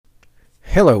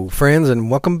Hello, friends, and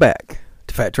welcome back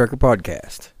to Fat Trucker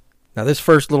Podcast. Now, this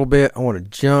first little bit, I want to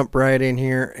jump right in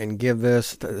here and give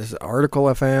this article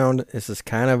I found. This is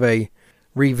kind of a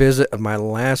revisit of my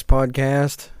last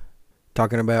podcast,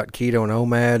 talking about keto and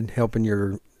OMAD, helping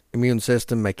your immune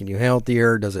system, making you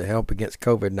healthier. Does it help against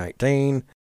COVID-19?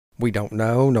 We don't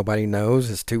know. Nobody knows.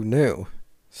 It's too new.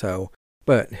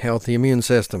 But healthy immune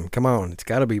system, come on, it's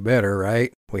got to be better,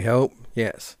 right? We hope,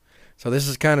 yes. So this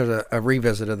is kind of a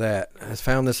revisit of that. I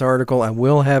found this article. I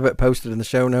will have it posted in the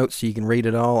show notes so you can read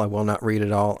it all. I will not read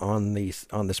it all on this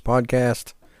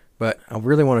podcast, but I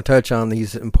really want to touch on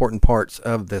these important parts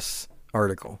of this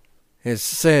article. It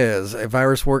says a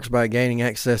virus works by gaining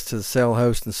access to the cell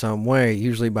host in some way,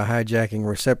 usually by hijacking a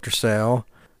receptor cell,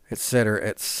 etc.,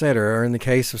 etc. In the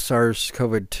case of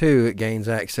SARS-CoV-2, it gains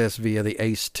access via the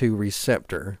ACE2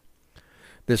 receptor.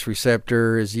 This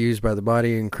receptor is used by the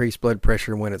body to increase blood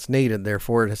pressure when it's needed.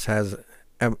 Therefore, it has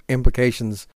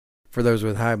implications for those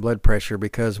with high blood pressure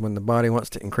because when the body wants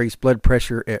to increase blood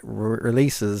pressure, it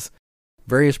releases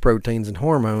various proteins and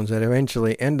hormones that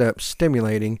eventually end up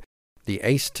stimulating the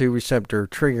ACE2 receptor,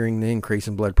 triggering the increase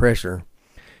in blood pressure.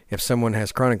 If someone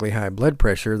has chronically high blood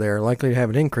pressure, they are likely to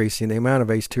have an increase in the amount of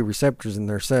ACE2 receptors in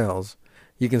their cells.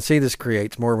 You can see this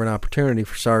creates more of an opportunity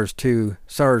for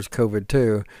SARS-CoV-2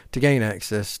 to gain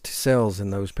access to cells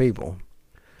in those people.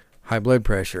 High blood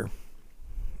pressure.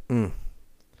 Now,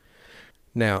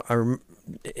 I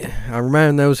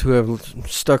remind those who have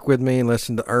stuck with me and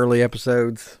listened to early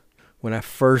episodes. When I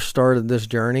first started this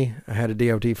journey, I had a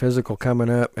DOT physical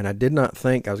coming up, and I did not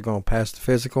think I was going to pass the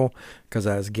physical because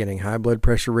I was getting high blood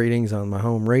pressure readings on my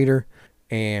home reader,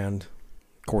 and,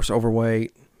 of course,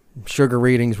 overweight. Sugar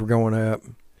readings were going up.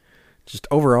 Just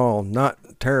overall,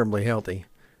 not terribly healthy.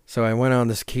 So I went on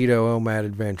this keto OMAD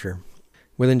adventure.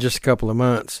 Within just a couple of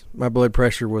months, my blood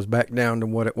pressure was back down to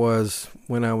what it was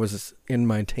when I was in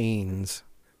my teens.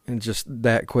 And just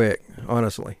that quick,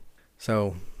 honestly.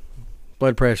 So,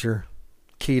 blood pressure,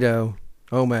 keto,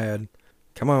 OMAD.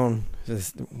 Come on.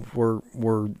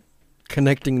 We're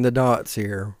connecting the dots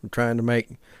here. We're trying to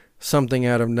make something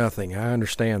out of nothing. I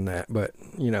understand that, but,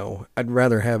 I'd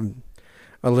rather have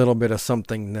a little bit of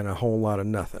something than a whole lot of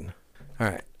nothing. All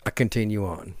right, I continue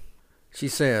on. She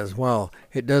says, while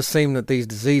it does seem that these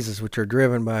diseases, which are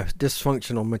driven by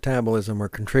dysfunctional metabolism, are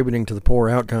contributing to the poor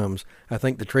outcomes, I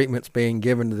think the treatments being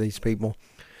given to these people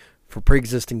for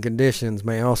pre-existing conditions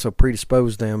may also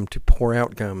predispose them to poor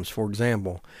outcomes. For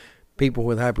example, people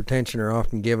with hypertension are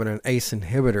often given an ACE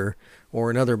inhibitor or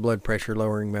another blood pressure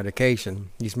lowering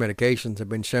medication. These medications have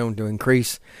been shown to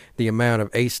increase the amount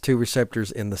of ACE2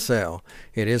 receptors in the cell.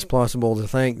 It is plausible to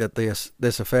think that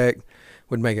this effect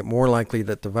would make it more likely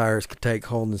that the virus could take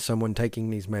hold in someone taking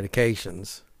these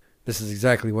medications. This is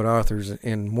exactly what authors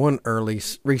in one early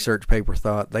research paper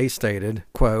thought. They stated,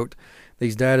 quote,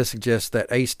 these data suggest that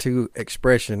ACE2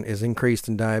 expression is increased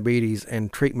in diabetes,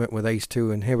 and treatment with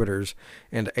ACE2 inhibitors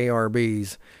and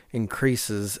ARBs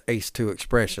increases ACE2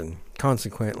 expression.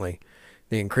 Consequently,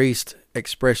 the increased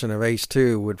expression of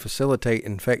ACE2 would facilitate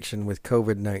infection with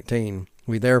COVID-19.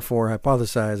 We therefore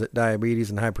hypothesize that diabetes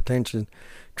and hypertension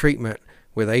treatment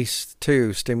with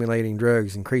ACE2 stimulating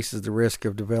drugs increases the risk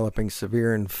of developing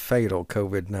severe and fatal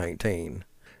COVID-19.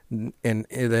 And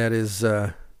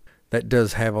that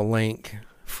does have a link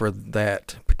for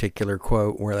that particular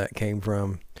quote where that came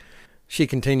from. She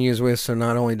continues with, so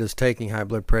not only does taking high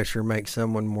blood pressure make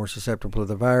someone more susceptible to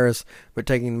the virus, but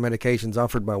taking the medications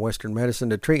offered by Western medicine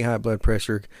to treat high blood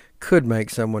pressure could make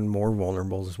someone more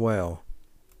vulnerable as well.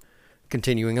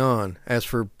 Continuing on, as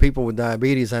for people with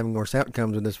diabetes having worse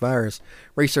outcomes with this virus,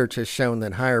 research has shown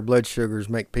that higher blood sugars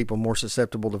make people more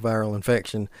susceptible to viral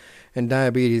infection, and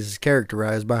diabetes is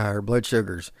characterized by higher blood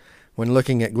sugars. When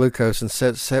looking at glucose and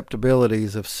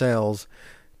susceptibilities of cells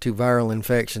to viral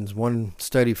infections, one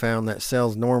study found that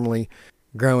cells normally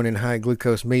grown in high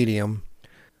glucose medium,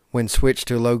 when switched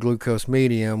to low glucose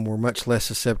medium, were much less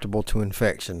susceptible to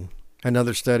infection.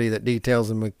 Another study that details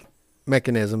the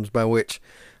mechanisms by which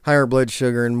higher blood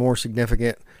sugar and more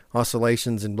significant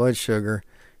oscillations in blood sugar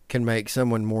can make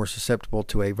someone more susceptible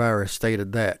to a virus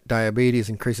stated that diabetes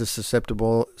increases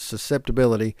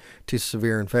susceptibility to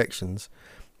severe infections.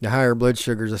 The higher blood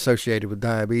sugars associated with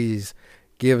diabetes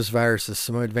gives viruses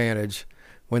some advantage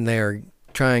when they are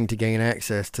trying to gain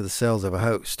access to the cells of a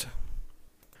host.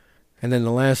 And then the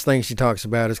last thing she talks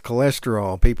about is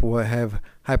cholesterol. People who have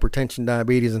hypertension,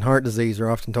 diabetes, and heart disease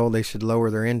are often told they should lower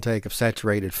their intake of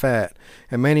saturated fat,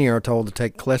 and many are told to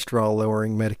take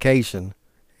cholesterol-lowering medication.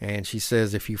 And she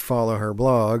says if you follow her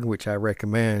blog, which I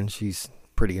recommend, she's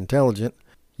pretty intelligent,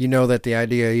 You know that the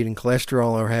idea of eating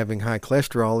cholesterol or having high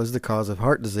cholesterol is the cause of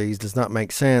heart disease does not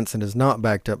make sense and is not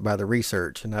backed up by the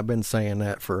research. And I've been saying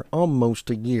that for almost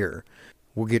a year.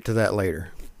 We'll get to that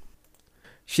later.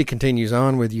 She continues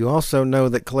on with, you also know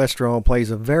that cholesterol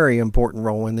plays a very important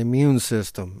role in the immune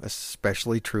system,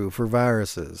 especially true for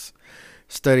viruses.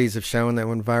 Studies have shown that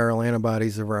when viral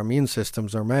antibodies of our immune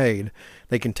systems are made,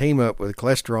 they can team up with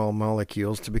cholesterol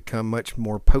molecules to become much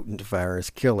more potent virus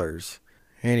killers.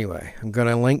 Anyway, I'm going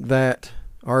to link that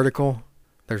article.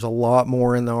 There's a lot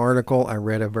more in the article. I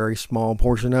read a very small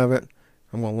portion of it.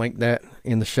 I'm going to link that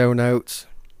in the show notes.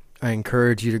 I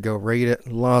encourage you to go read it.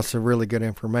 Lots of really good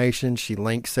information. She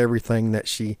links everything that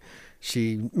she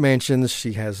mentions.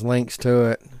 She has links to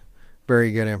it.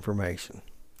 Very good information.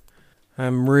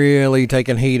 I'm really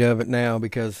taking heed of it now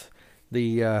because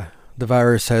the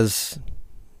virus has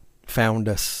found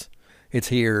us. It's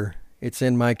here. It's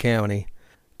in my county.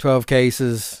 12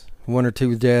 cases, 1 or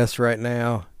 2 deaths right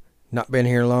now. Not been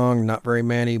here long, not very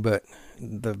many, but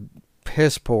the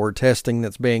piss poor testing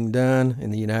that's being done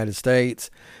in the United States,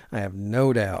 I have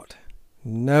no doubt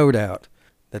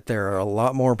that there are a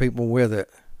lot more people with it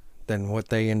than what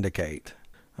they indicate.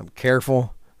 I'm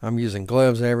careful. I'm using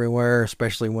gloves everywhere,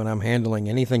 especially when I'm handling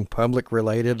anything public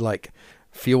related like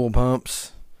fuel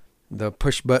pumps, the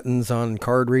push buttons on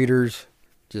card readers.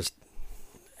 Just,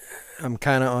 I'm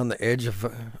kind of on the edge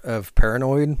of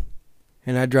paranoid.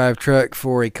 And I drive truck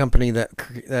for a company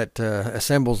that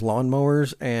assembles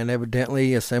lawnmowers, and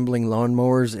evidently assembling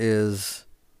lawnmowers is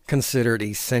considered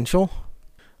essential.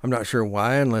 I'm not sure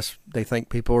why, unless they think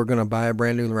people are going to buy a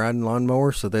brand new riding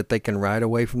lawnmower so that they can ride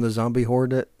away from the zombie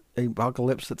horde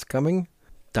apocalypse that's coming.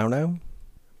 Don't know.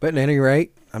 But at any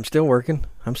rate, I'm still working.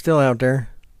 I'm still out there.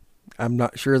 I'm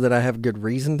not sure that I have good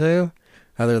reason to,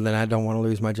 other than I don't want to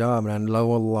lose my job. And I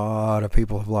know a lot of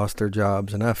people have lost their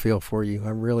jobs, and I feel for you. I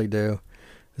really do.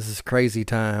 This is crazy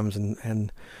times,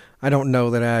 and I don't know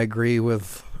that I agree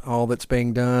with all that's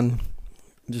being done.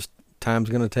 Just time's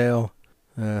going to tell.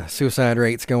 Suicide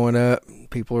rate's going up.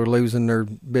 People are losing their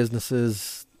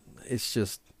businesses. It's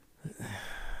just,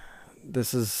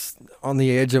 this is on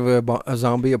the edge of a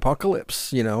zombie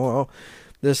apocalypse. You know,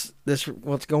 this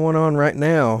what's going on right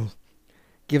now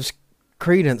gives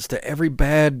credence to every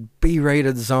bad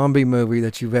B-rated zombie movie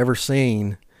that you've ever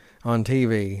seen on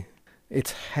TV.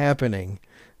 It's happening.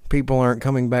 People aren't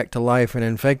coming back to life and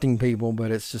infecting people, but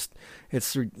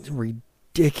it's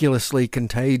ridiculously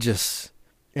contagious.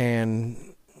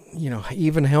 And, you know,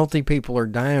 even healthy people are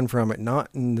dying from it, not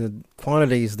in the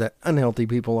quantities that unhealthy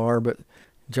people are. But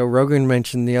Joe Rogan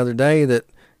mentioned the other day that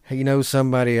he knows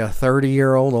somebody, a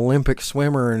 30-year-old Olympic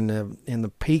swimmer in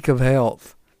the peak of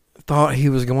health, thought he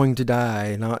was going to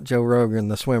die. Not Joe Rogan,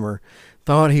 the swimmer,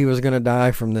 thought he was going to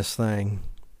die from this thing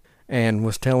and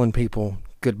was telling people,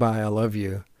 goodbye, I love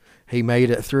you. He made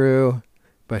it through,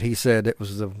 but he said it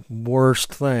was the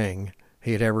worst thing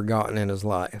he had ever gotten in his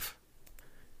life.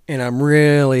 And I'm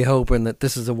really hoping that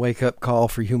this is a wake-up call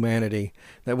for humanity,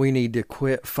 that we need to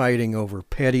quit fighting over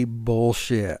petty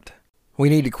bullshit. We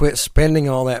need to quit spending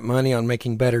all that money on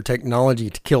making better technology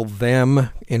to kill them,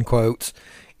 in quotes,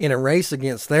 in a race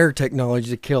against their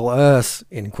technology to kill us,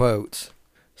 in quotes.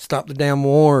 Stop the damn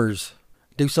wars.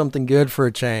 Do something good for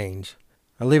a change.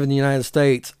 I live in the United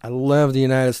States. I love the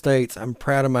United States. I'm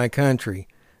proud of my country.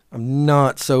 I'm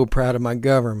not so proud of my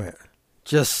government.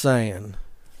 Just saying.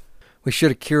 We should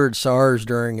have cured SARS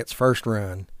during its first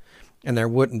run, and there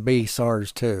wouldn't be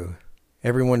SARS 2.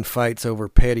 Everyone fights over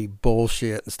petty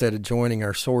bullshit instead of joining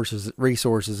our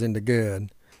resources into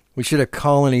good. We should have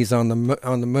colonies on the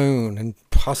moon and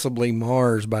possibly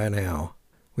Mars by now.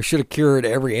 We should have cured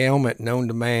every ailment known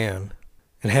to man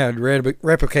and had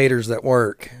replicators that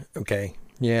work. Okay.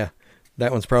 Yeah,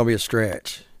 that one's probably a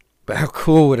stretch. But how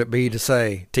cool would it be to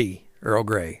say, tea, Earl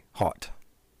Grey, hot?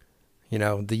 You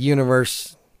know, the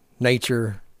universe,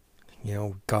 nature, you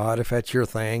know, God, if that's your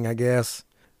thing, I guess,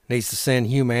 needs to send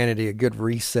humanity a good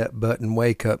reset button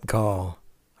wake-up call.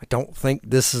 I don't think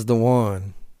this is the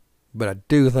one, but I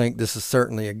do think this is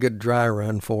certainly a good dry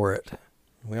run for it.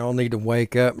 We all need to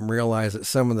wake up and realize that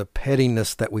some of the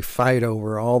pettiness that we fight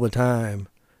over all the time,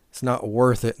 it's not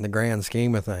worth it in the grand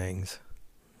scheme of things.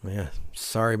 Yeah,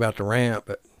 sorry about the rant,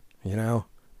 but, you know,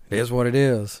 it is what it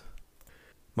is.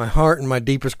 My heart and my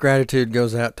deepest gratitude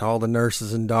goes out to all the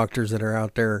nurses and doctors that are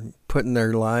out there putting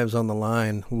their lives on the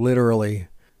line, literally,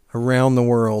 around the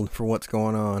world for what's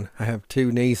going on. I have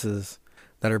 2 nieces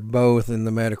that are both in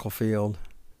the medical field.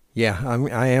 Yeah,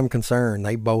 I am concerned.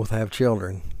 They both have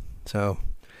children. So,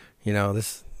 you know,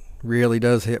 this really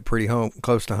does hit pretty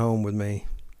close to home with me.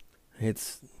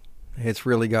 It's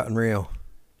really gotten real.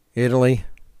 Italy,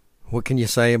 what can you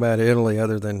say about Italy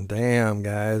other than, damn,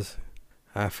 guys,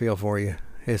 I feel for you.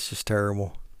 It's just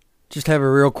terrible. Just have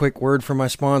a real quick word from my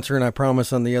sponsor, and I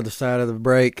promise on the other side of the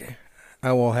break,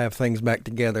 I will have things back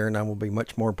together and I will be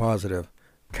much more positive.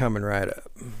 Coming right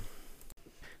up.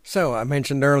 So, I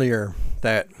mentioned earlier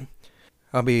that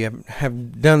I'll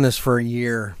have done this for a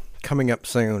year coming up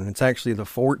soon. It's actually the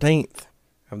 14th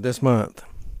of this month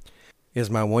is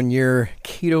my 1 year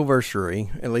ketoversary,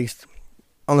 at least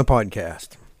on the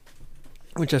podcast,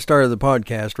 which I started the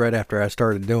podcast right after I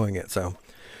started doing it. So,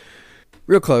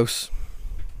 real close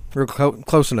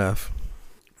enough.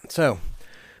 So,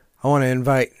 I want to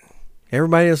invite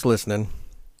everybody that's listening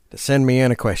to send me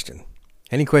in a question.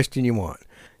 Any question you want.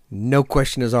 No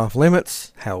question is off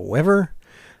limits. However,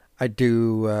 I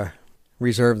do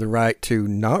reserve the right to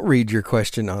not read your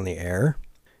question on the air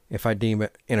if I deem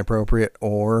it inappropriate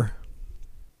or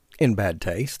in bad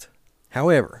taste.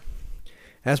 However,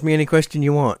 ask me any question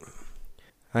you want.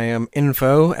 I am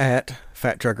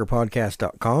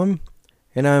info@fattruckerpodcast.com,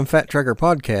 and I'm Fat Trucker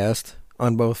Podcast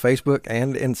on both Facebook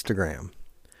and Instagram.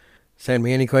 Send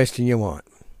me any question you want.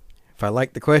 If I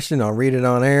like the question, I'll read it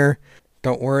on air.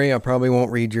 Don't worry, I probably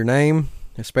won't read your name,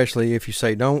 especially if you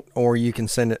say don't, or you can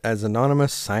send it as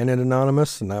anonymous, sign it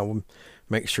anonymous, and I will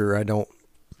make sure I don't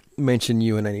mention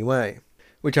you in any way,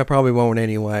 which I probably won't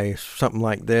anyway. Something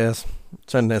like this,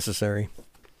 it's unnecessary.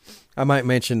 I might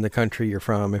mention the country you're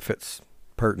from if it's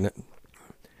pertinent,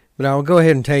 but I'll go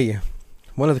ahead and tell you.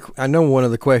 I know one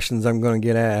of the questions I'm going to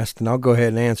get asked, and I'll go ahead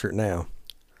and answer it now.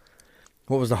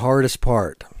 What was the hardest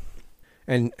part?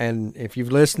 And if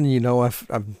you've listened, you know I've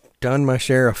done my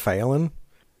share of failing,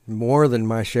 more than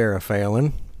my share of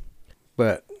failing,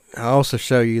 but I also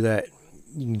show you that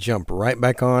you can jump right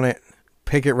back on it,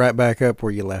 pick it right back up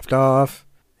where you left off.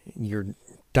 Your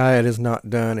diet is not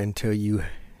done until you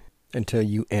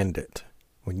end it.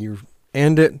 When you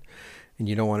end it and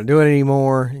you don't want to do it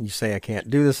anymore, and you say, I can't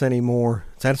do this anymore,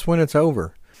 that's when it's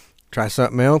over. Try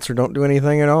something else or don't do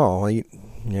anything at all. Eat,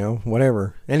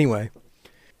 whatever. Anyway,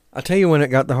 I'll tell you when it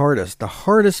got the hardest. The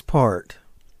hardest part,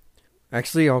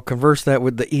 actually, I'll converse that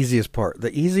with the easiest part.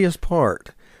 The easiest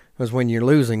part was when you're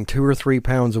losing 2 or 3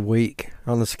 pounds a week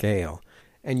on the scale.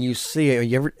 And you see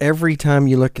it, every time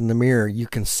you look in the mirror, you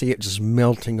can see it just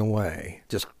melting away,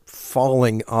 just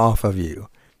falling off of you.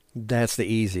 That's the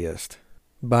easiest,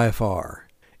 by far.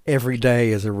 Every day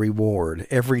is a reward.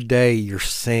 Every day you're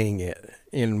seeing it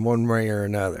in one way or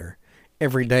another.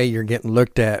 Every day you're getting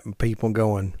looked at and people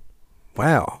going,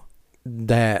 wow,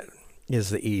 that is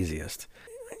the easiest.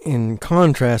 In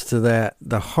contrast to that,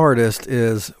 the hardest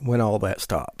is when all that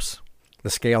stops. The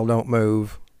scale don't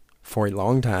move for a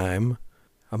long time,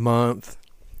 a month,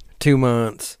 2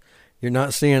 months. You're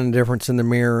not seeing a difference in the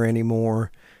mirror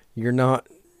anymore.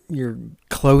 Your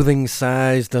clothing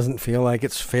size doesn't feel like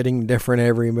it's fitting different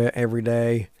every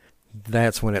day.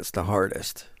 That's when it's the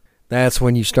hardest. That's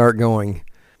when you start going,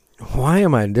 why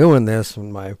am I doing this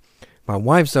when my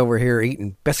wife's over here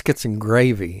eating biscuits and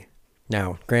gravy?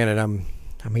 Now, granted, I'm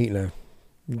eating a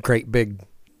great big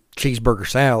cheeseburger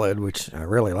salad, which I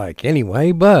really like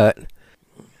anyway, but,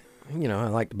 I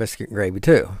like the biscuit and gravy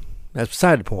too. That's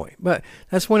beside the point. But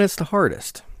that's when it's the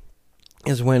hardest,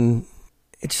 is when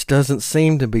it just doesn't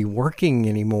seem to be working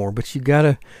anymore. But you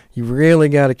really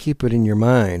gotta keep it in your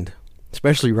mind,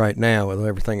 especially right now with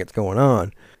everything that's going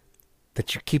on,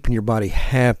 that you're keeping your body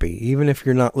happy, even if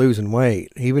you're not losing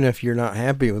weight, even if you're not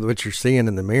happy with what you're seeing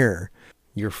in the mirror.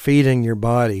 You're feeding your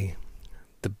body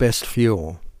the best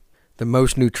fuel, the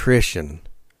most nutrition,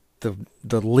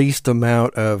 the least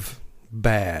amount of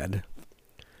bad.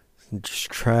 Just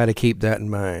try to keep that in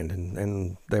mind.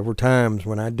 And there were times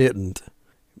when I didn't,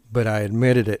 but I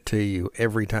admitted it to you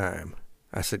every time.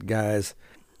 I said, guys,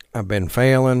 I've been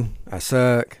failing. I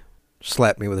suck.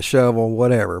 Slap me with a shovel,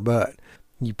 whatever. But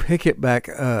you pick it back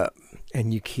up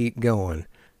and you keep going.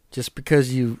 Just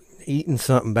because you've eaten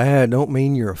something bad don't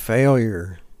mean you're a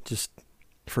failure. Just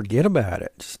forget about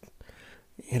it.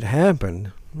 It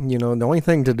happened. The only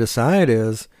thing to decide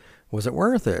is, was it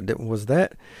worth it? Was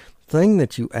that thing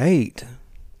that you ate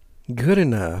good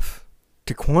enough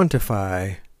to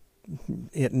quantify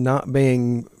it not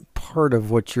being part of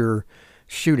what you're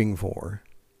shooting for?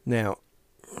 Now,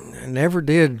 I never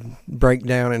did break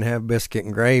down and have biscuit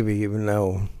and gravy, even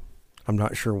though I'm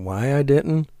not sure why I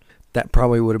didn't. That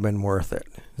probably would have been worth it.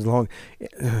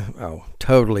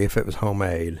 Totally if it was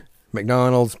homemade.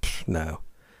 McDonald's, no.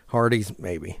 Hardee's,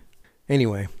 maybe.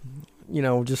 Anyway,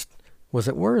 just, was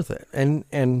it worth it?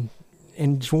 And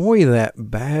enjoy that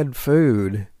bad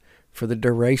food for the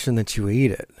duration that you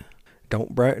eat it.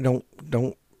 Don't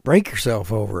break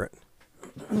yourself over it.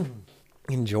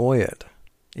 Enjoy it.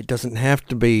 It doesn't have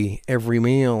to be every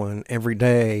meal and every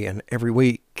day and every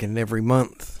week and every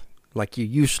month like you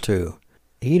used to.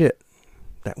 Eat it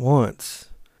that once.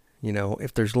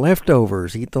 If there's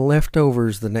leftovers, eat the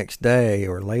leftovers the next day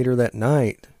or later that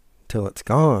night till it's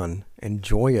gone.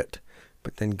 Enjoy it.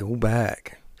 But then go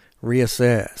back.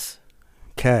 Reassess.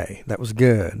 Okay, that was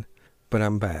good, but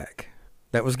I'm back.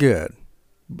 That was good,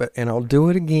 and I'll do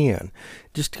it again.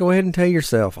 Just go ahead and tell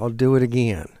yourself, I'll do it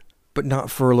again, but not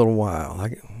for a little while.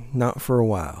 Not for a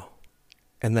while.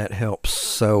 And that helps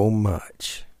so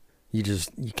much. You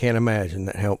can't imagine,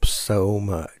 that helps so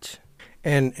much.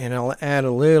 And I'll add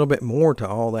a little bit more to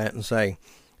all that and say,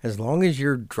 as long as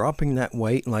you're dropping that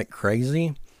weight like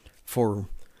crazy for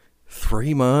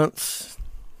 3 months,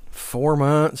 4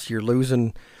 months, you're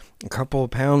losing a couple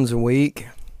of pounds a week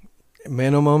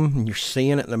minimum, and you're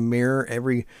seeing it in the mirror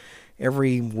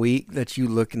every week that you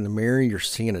look in the mirror, you're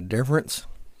seeing a difference.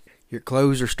 Your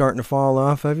clothes are starting to fall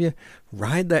off of you.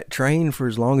 Ride that train for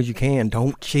as long as you can.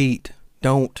 Don't cheat.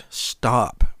 Don't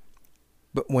stop.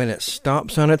 But when it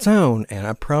stops on its own, and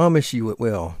I promise you it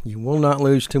will, you will not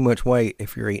lose too much weight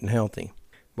if you're eating healthy.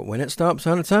 But when it stops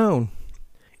on its own,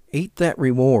 eat that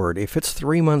reward. If it's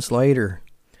 3 months later,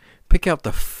 pick out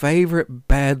the favorite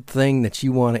bad thing that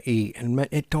you want to eat. And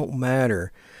it don't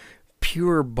matter.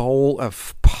 Pure bowl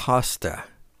of pasta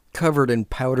covered in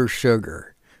powdered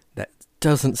sugar. That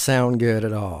doesn't sound good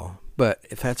at all. But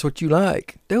if that's what you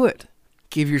like, do it.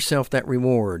 Give yourself that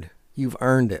reward. You've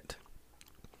earned it.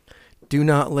 Do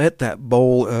not let that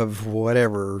bowl of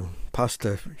whatever,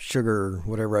 pasta, sugar,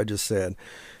 whatever I just said,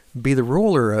 be the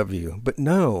ruler of you. But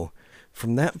no,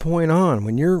 from that point on,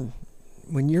 when you're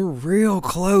real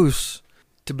close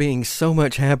to being so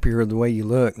much happier the way you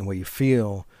look, the way you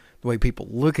feel, the way people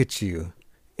look at you,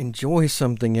 enjoy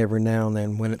something every now and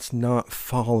then when it's not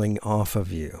falling off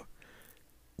of you.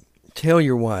 Tell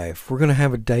your wife, we're going to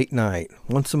have a date night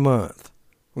once a month.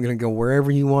 We're going to go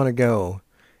wherever you want to go,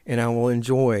 and I will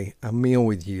enjoy a meal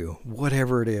with you,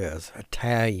 whatever it is,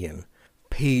 Italian,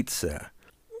 pizza,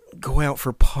 go out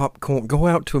for popcorn, go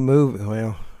out to a movie.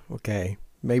 Well, okay,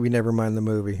 maybe never mind the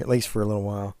movie, at least for a little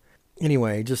while.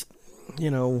 Anyway, just,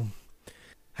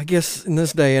 I guess in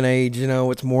this day and age,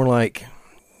 it's more like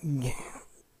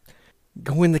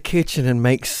go in the kitchen and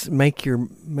make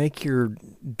your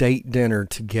date dinner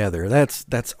together.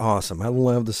 That's awesome. I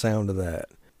love the sound of that.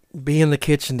 Be in the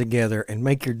kitchen together and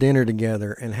make your dinner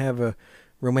together and have a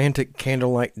romantic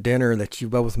candlelight dinner that you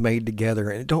both made together.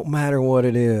 And it don't matter what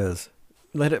it is.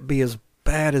 Let it be as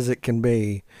bad as it can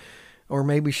be. Or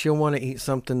maybe she'll want to eat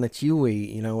something that you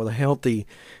eat, with a healthy,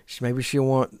 maybe she'll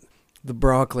want the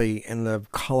broccoli and the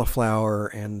cauliflower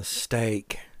and the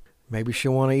steak. Maybe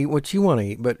she'll want to eat what you want to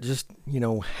eat, but just,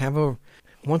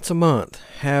 once a month,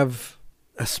 have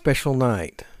a special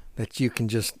night that you can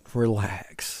just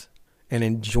relax and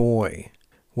enjoy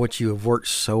what you have worked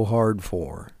so hard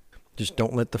for. Just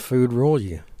don't let the food rule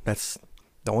you. That's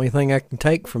the only thing I can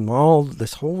take from all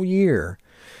this whole year.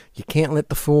 You can't let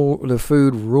the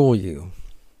food rule you.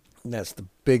 That's the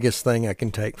biggest thing I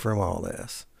can take from all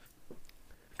this.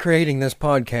 Creating this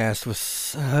podcast was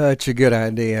such a good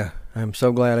idea. I'm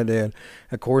so glad I did.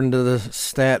 According to the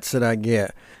stats that I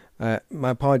get, this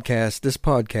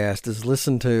podcast is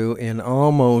listened to in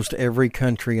almost every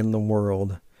country in the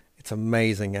world. It's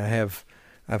amazing. I've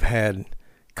had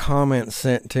comments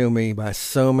sent to me by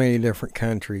so many different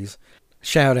countries.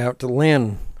 Shout out to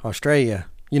Lynn, Australia.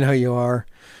 You know who you are.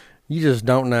 You just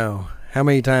don't know how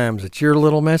many times that your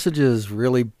little messages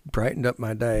really brightened up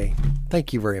my day.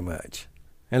 Thank you very much.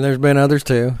 And there's been others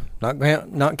too.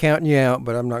 Not counting you out,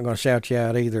 but I'm not going to shout you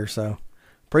out either. So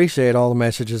appreciate all the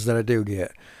messages that I do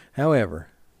get. However,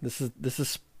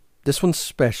 this one's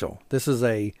special. This is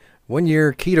a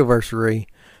 1-year Ketoversary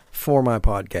for my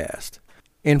podcast.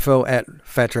 Info at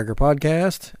Fat Tracker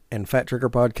Podcast and Fat Tracker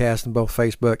Podcast on both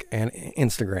Facebook and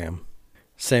Instagram.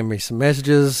 Send me some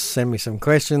messages, send me some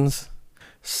questions.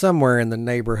 Somewhere in the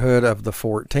neighborhood of the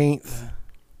 14th.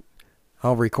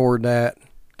 I'll record that,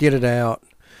 get it out.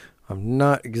 I'm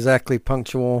not exactly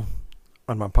punctual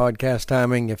on my podcast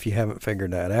timing if you haven't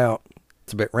figured that out.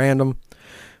 It's a bit random,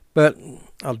 but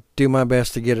I'll do my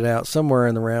best to get it out somewhere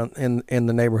in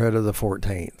the neighborhood of the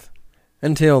 14th.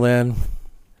 Until then,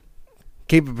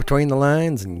 keep it between the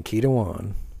lines and keto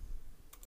on.